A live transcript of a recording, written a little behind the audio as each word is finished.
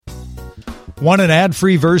Want an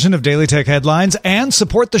ad-free version of Daily Tech Headlines and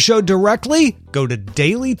support the show directly? Go to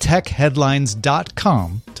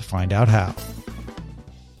dailytechheadlines.com to find out how.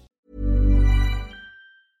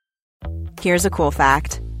 Here's a cool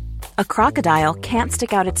fact. A crocodile can't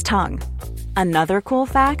stick out its tongue. Another cool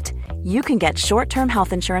fact, you can get short-term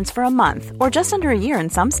health insurance for a month or just under a year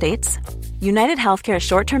in some states. United Healthcare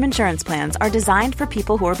short-term insurance plans are designed for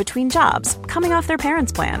people who are between jobs, coming off their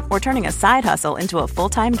parents' plan, or turning a side hustle into a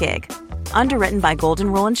full-time gig. Underwritten by Golden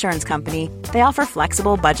Rule Insurance Company, they offer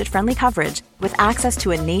flexible, budget-friendly coverage with access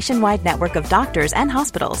to a nationwide network of doctors and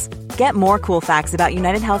hospitals. Get more cool facts about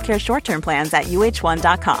United Healthcare short-term plans at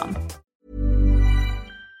uh1.com.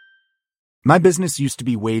 My business used to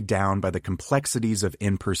be weighed down by the complexities of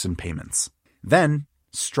in-person payments. Then,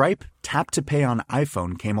 Stripe Tap to Pay on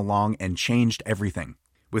iPhone came along and changed everything.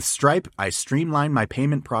 With Stripe, I streamlined my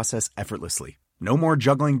payment process effortlessly. No more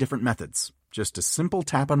juggling different methods. Just a simple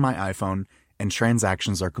tap on my iPhone and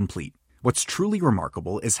transactions are complete. What's truly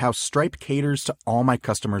remarkable is how Stripe caters to all my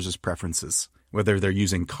customers' preferences. Whether they're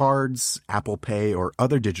using cards, Apple Pay, or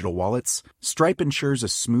other digital wallets, Stripe ensures a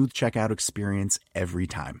smooth checkout experience every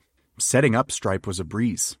time. Setting up Stripe was a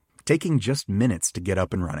breeze, taking just minutes to get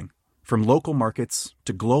up and running. From local markets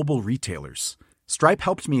to global retailers, Stripe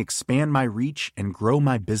helped me expand my reach and grow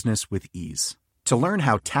my business with ease. To learn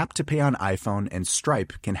how Tap to Pay on iPhone and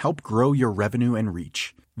Stripe can help grow your revenue and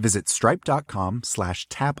reach, visit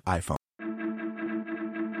stripe.com/tapiphone.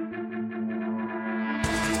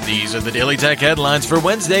 These are the Daily Tech headlines for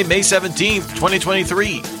Wednesday, May 17th,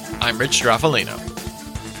 2023. I'm Rich Straffolino.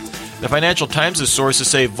 The Financial Times' sources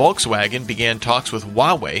say Volkswagen began talks with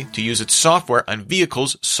Huawei to use its software on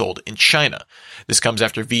vehicles sold in China. This comes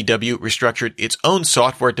after VW restructured its own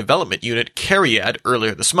software development unit, Cariad,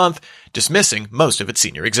 earlier this month, dismissing most of its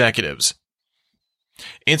senior executives.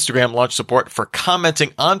 Instagram launched support for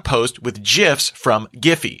commenting on posts with GIFs from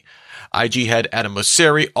Giphy. IG head Adam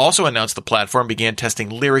Mosseri also announced the platform began testing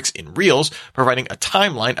lyrics in Reels, providing a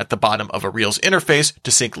timeline at the bottom of a Reels interface to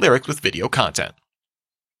sync lyrics with video content.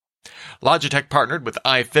 Logitech partnered with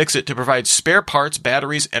iFixit to provide spare parts,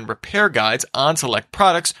 batteries, and repair guides on select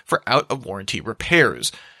products for out-of-warranty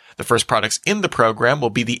repairs. The first products in the program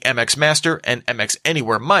will be the MX Master and MX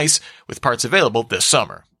Anywhere mice, with parts available this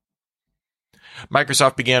summer.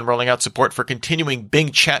 Microsoft began rolling out support for continuing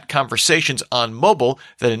Bing chat conversations on mobile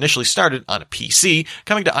that initially started on a PC,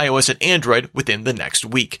 coming to iOS and Android within the next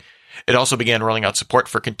week. It also began rolling out support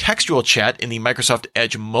for contextual chat in the Microsoft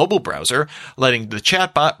Edge mobile browser, letting the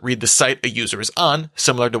chatbot read the site a user is on,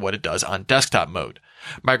 similar to what it does on desktop mode.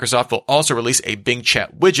 Microsoft will also release a Bing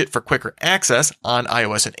chat widget for quicker access on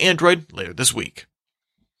iOS and Android later this week.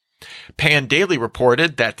 Pandaily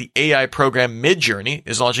reported that the AI program Midjourney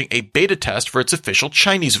is launching a beta test for its official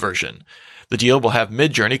Chinese version. The deal will have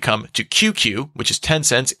Midjourney come to QQ, which is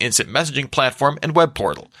Tencent's instant messaging platform and web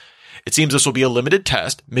portal. It seems this will be a limited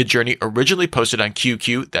test. Midjourney originally posted on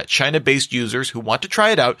QQ that China-based users who want to try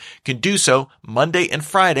it out can do so Monday and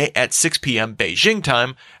Friday at 6 p.m. Beijing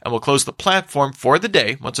time, and will close the platform for the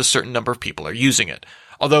day once a certain number of people are using it,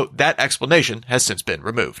 although that explanation has since been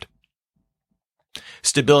removed.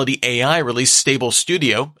 Stability AI released Stable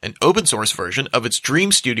Studio, an open-source version of its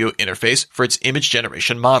Dream Studio interface for its image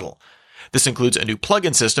generation model. This includes a new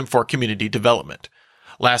plugin system for community development.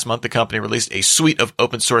 Last month, the company released a suite of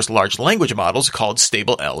open-source large language models called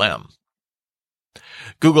Stable LM.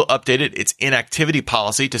 Google updated its inactivity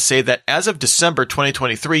policy to say that as of December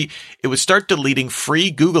 2023, it would start deleting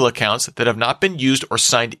free Google accounts that have not been used or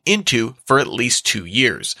signed into for at least 2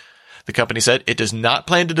 years. The company said it does not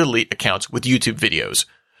plan to delete accounts with YouTube videos.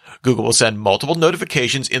 Google will send multiple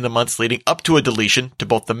notifications in the months leading up to a deletion to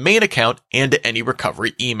both the main account and to any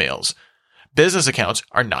recovery emails. Business accounts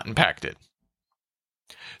are not impacted.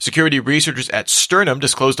 Security researchers at Sternum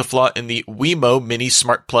disclosed a flaw in the Wemo Mini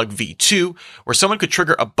Smart Plug V2, where someone could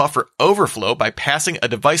trigger a buffer overflow by passing a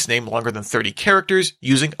device name longer than 30 characters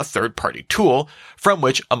using a third-party tool, from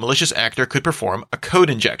which a malicious actor could perform a code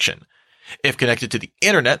injection. If connected to the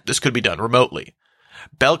internet, this could be done remotely.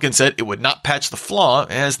 Belkin said it would not patch the flaw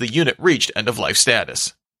as the unit reached end-of-life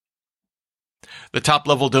status. The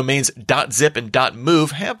top-level domains .zip and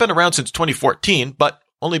 .move have been around since 2014, but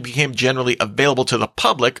only became generally available to the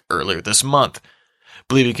public earlier this month.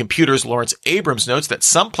 Believing Computers' Lawrence Abrams notes that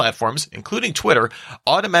some platforms, including Twitter,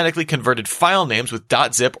 automatically converted file names with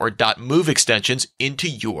 .zip or .move extensions into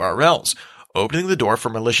URLs, opening the door for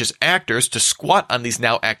malicious actors to squat on these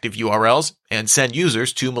now active URLs and send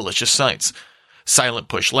users to malicious sites. Silent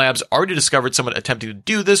Push Labs already discovered someone attempting to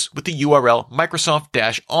do this with the URL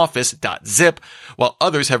microsoft-office.zip, while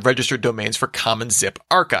others have registered domains for common zip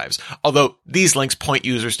archives, although these links point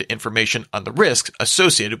users to information on the risks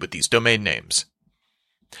associated with these domain names.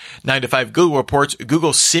 9 to 5 Google reports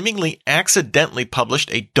Google seemingly accidentally published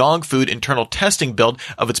a dog food internal testing build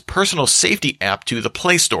of its personal safety app to the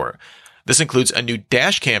Play Store. This includes a new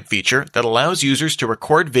dash cam feature that allows users to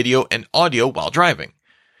record video and audio while driving.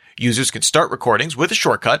 Users can start recordings with a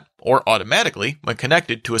shortcut or automatically when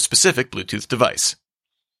connected to a specific Bluetooth device.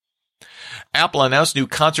 Apple announced new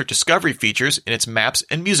concert discovery features in its Maps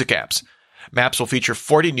and Music apps. Maps will feature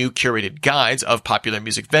 40 new curated guides of popular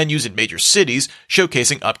music venues in major cities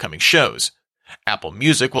showcasing upcoming shows. Apple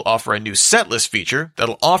Music will offer a new setlist feature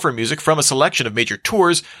that'll offer music from a selection of major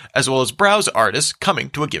tours, as well as browse artists coming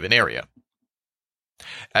to a given area.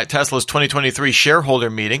 At Tesla's 2023 shareholder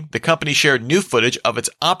meeting, the company shared new footage of its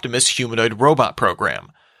Optimus humanoid robot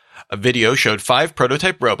program. A video showed 5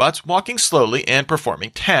 prototype robots walking slowly and performing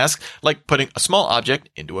tasks like putting a small object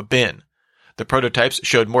into a bin. The prototypes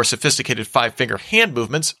showed more sophisticated 5-finger hand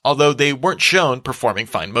movements, although they weren't shown performing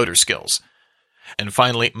fine motor skills. And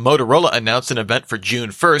finally, Motorola announced an event for June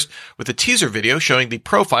 1st with a teaser video showing the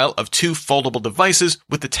profile of 2 foldable devices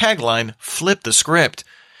with the tagline, "Flip the script."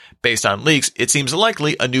 Based on leaks, it seems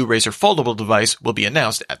likely a new Razer foldable device will be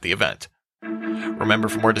announced at the event. Remember,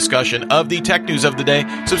 for more discussion of the tech news of the day,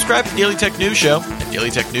 subscribe to Daily Tech News Show at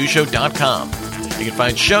dailytechnewsshow.com. You can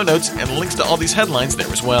find show notes and links to all these headlines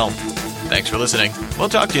there as well. Thanks for listening. We'll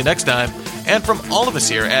talk to you next time. And from all of us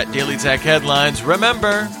here at Daily Tech Headlines,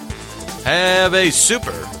 remember, have a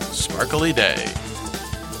super sparkly day.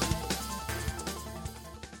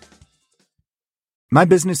 My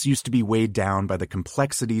business used to be weighed down by the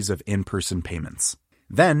complexities of in-person payments.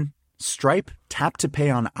 Then, Stripe Tap to Pay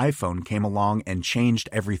on iPhone came along and changed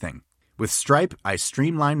everything. With Stripe, I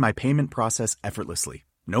streamlined my payment process effortlessly.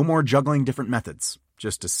 No more juggling different methods.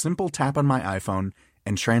 Just a simple tap on my iPhone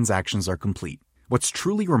and transactions are complete. What's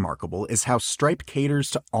truly remarkable is how Stripe caters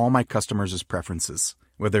to all my customers' preferences.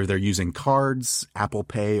 Whether they're using cards, Apple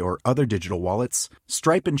Pay, or other digital wallets,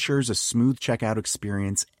 Stripe ensures a smooth checkout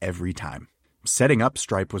experience every time. Setting up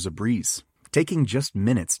Stripe was a breeze, taking just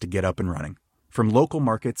minutes to get up and running. From local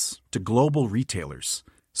markets to global retailers,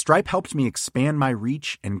 Stripe helped me expand my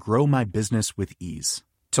reach and grow my business with ease.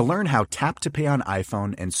 To learn how Tap to Pay on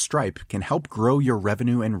iPhone and Stripe can help grow your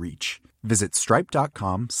revenue and reach, visit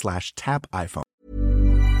stripe.com/tapiphone.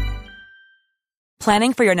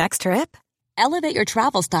 Planning for your next trip? Elevate your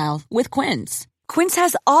travel style with Quince. Quince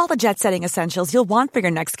has all the jet-setting essentials you'll want for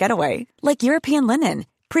your next getaway, like European linen,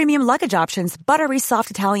 premium luggage options, buttery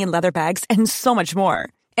soft Italian leather bags, and so much more.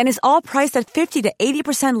 And is all priced at 50 to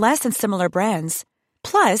 80% less than similar brands.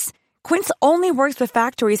 Plus, Quince only works with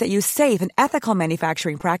factories that use safe and ethical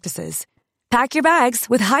manufacturing practices. Pack your bags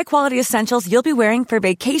with high-quality essentials you'll be wearing for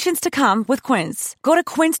vacations to come with Quince. Go to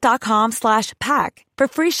quince.com/pack for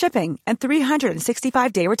free shipping and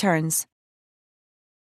 365-day returns.